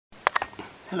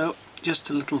Hello, just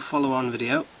a little follow-on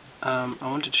video. I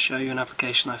wanted to show you an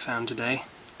application I found today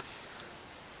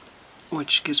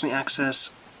which gives me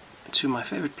access to my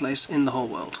favorite place in the whole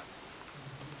world.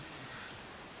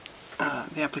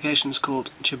 The application is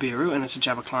called Jabiru and it's a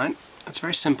Java client. It's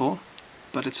very simple,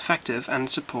 but it's effective and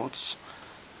it supports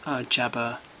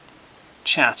Java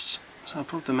chats. So I'll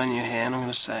pull up the menu here and I'm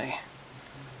going to say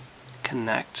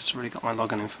connect. It's already got my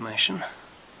login information.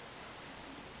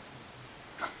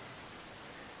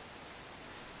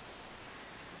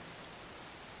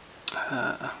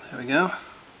 There we go.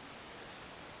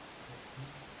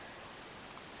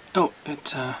 Oh, what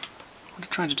did it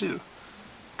try to do? It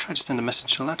tried to send a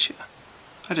message to Latvia.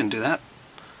 I didn't do that.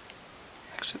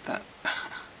 Exit that.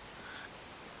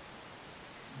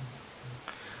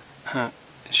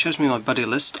 It shows me my buddy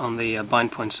list on the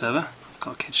Bindpoint server. I've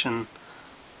got Kitchen,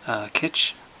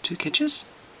 Kitch, 2 Kitches?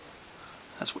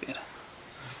 That's weird.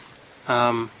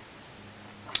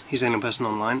 He's the only person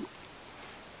online.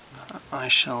 I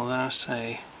shall now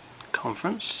say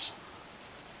conference,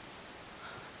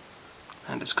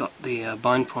 and it's got the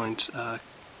Bindpoint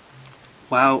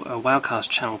Wowcast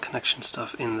channel connection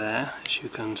stuff in there, as you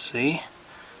can see.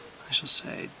 I shall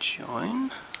say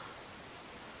join.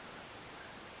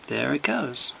 There it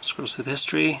goes. Scrolls through the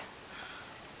history,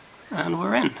 and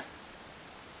we're in.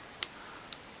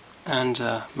 And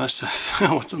most of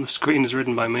what's on the screen is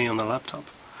written by me on the laptop.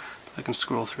 I can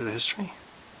scroll through the history.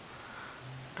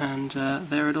 And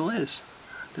there it all is.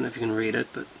 I don't know if you can read it,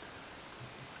 but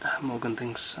Morgan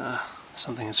thinks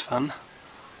something is fun.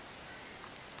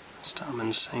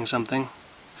 Starman's saying something.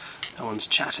 No one's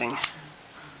chatting.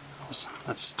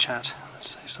 Let's chat. Let's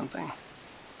say something.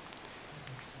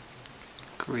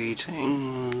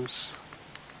 Greetings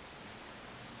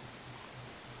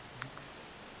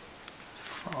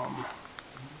from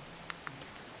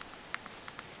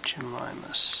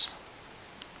Jemima's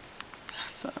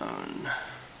phone.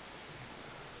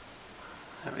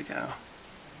 There we go.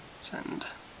 Send.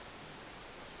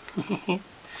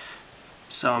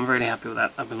 So I'm really happy with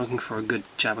that. I've been looking for a good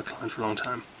Java client for a long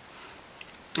time.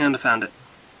 And I found it.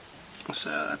 So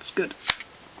that's good.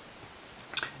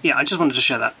 Yeah, I just wanted to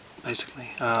share that, basically.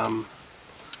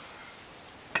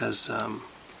 Because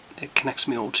it connects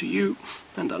me all to you,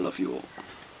 and I love you all.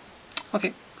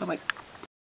 Okay, bye-bye.